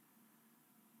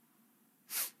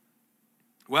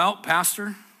 Well,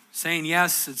 Pastor, saying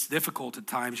yes, it's difficult at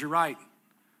times. You're right.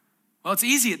 Well, it's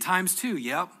easy at times too.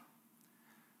 Yep.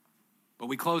 But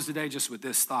we close today just with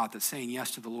this thought that saying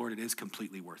yes to the Lord, it is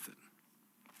completely worth it.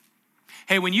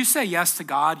 Hey, when you say yes to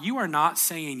God, you are not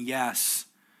saying yes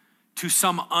to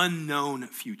some unknown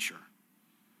future.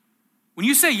 When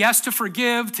you say yes to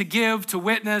forgive, to give, to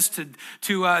witness, to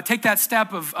take that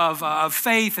step of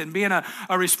faith and being a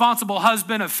responsible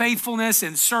husband, of faithfulness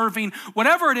and serving,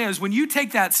 whatever it is, when you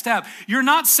take that step, you're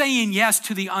not saying yes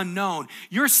to the unknown.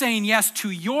 You're saying yes to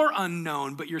your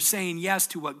unknown, but you're saying yes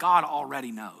to what God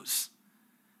already knows.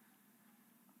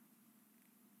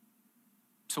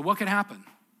 So what could happen?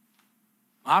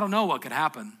 I don't know what could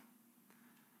happen,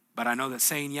 but I know that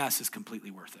saying yes is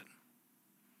completely worth it.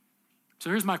 So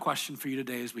here's my question for you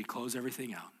today as we close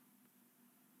everything out.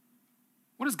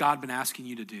 What has God been asking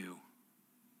you to do?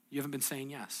 You haven't been saying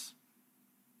yes.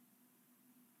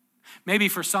 Maybe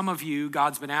for some of you,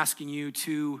 God's been asking you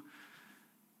to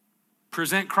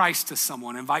present Christ to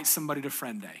someone, invite somebody to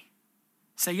Friend Day.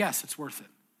 Say yes, it's worth it.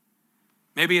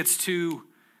 Maybe it's to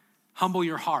humble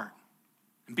your heart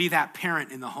and be that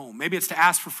parent in the home. Maybe it's to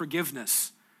ask for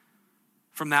forgiveness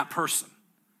from that person.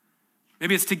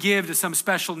 Maybe it's to give to some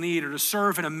special need or to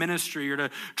serve in a ministry or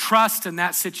to trust in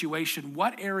that situation.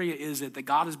 What area is it that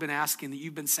God has been asking that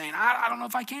you've been saying, I don't know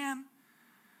if I can?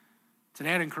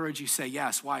 Today I'd encourage you to say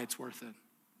yes. Why? It's worth it.